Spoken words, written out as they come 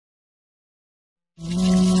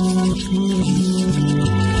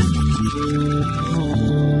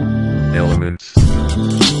Elements.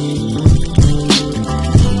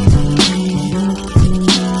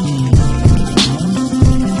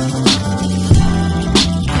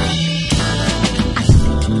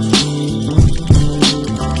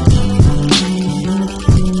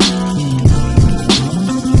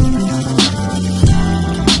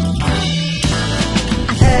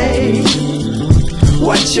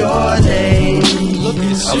 What's your name? Look at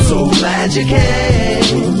you. I'm so glad you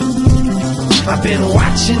came. I've been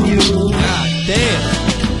watching you. God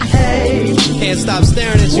damn. Hey, Can't stop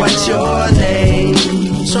staring at you. what's girl. your name?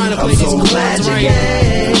 Trying to play I'm these so glad chords you right.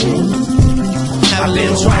 came. Have a I've been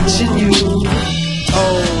little watching you.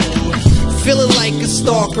 Oh, feeling like a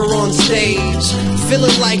stalker on stage,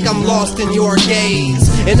 feeling like I'm lost in your gaze,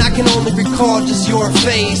 and I can only recall just your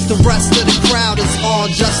face. The rest of the crowd is all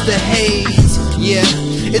just a haze. Yeah,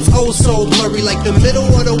 it's oh so blurry, like the middle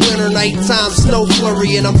of the winter, nighttime snow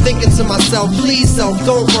flurry. And I'm thinking to myself, please self,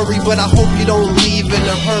 don't worry, but I hope you don't leave in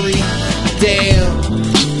a hurry.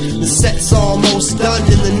 Damn, the set's almost done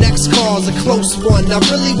and the next call's a close one. I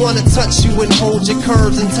really wanna touch you and hold your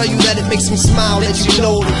curves and tell you that it makes me smile that you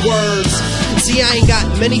know the words. See, I ain't got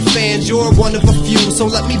many fans, you're one of a few, so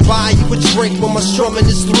let me buy you a drink when my strumming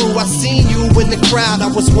is through. I seen you in the crowd, I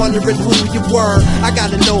was wondering who you were. I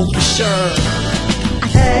gotta know for sure.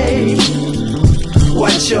 Hey,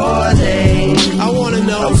 what's your name? I wanna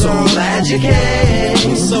know, I'm so girl. glad you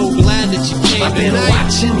came. I'm so glad that you came I've been tonight.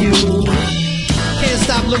 watching you. Can't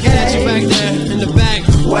stop looking at you back there in the back,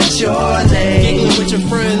 What's your name? giggling with your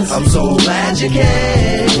friends. I'm so glad you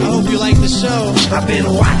I came. hope you like the show. I've been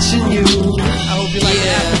watching you. I hope you like the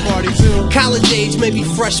after party too. College age, maybe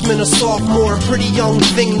freshman or sophomore, pretty young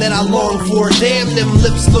thing that I long for. Damn, them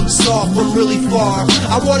lips look soft from really far.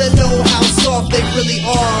 I wanna know how soft they really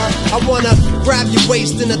are. I wanna grab your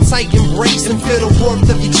waist in a tight embrace and feel the warmth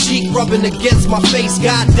of your cheek rubbing against my face.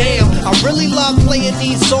 Goddamn, I really love playing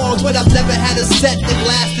these songs, but I've never had a set that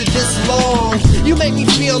lasted this long. You make me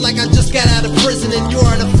feel like I just got out of prison, and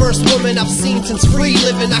you're the first woman I've seen since free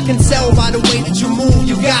living. I can tell by the way that you move,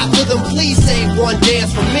 you got rhythm. Please save one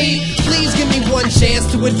dance for me. Please give me one chance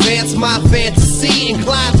to advance my fantasy and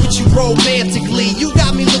glide with you romantically. You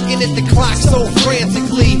got me looking at the clock so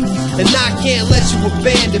frantically, and I can't let you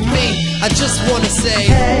abandon me. I just wanna say,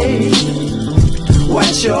 Hey,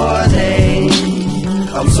 what's your name?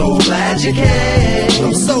 I'm so glad you came.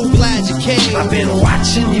 I'm so glad you came. I've been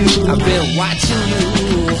watching you. I've been watching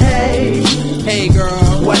you. Hey, Hey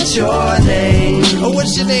girl, what's your name? oh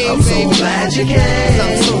what's your name, I'm so baby? glad you 'Cause came.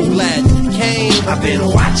 I'm so glad you came. I've been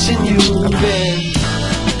watching you. I've been,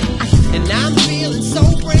 and I'm feeling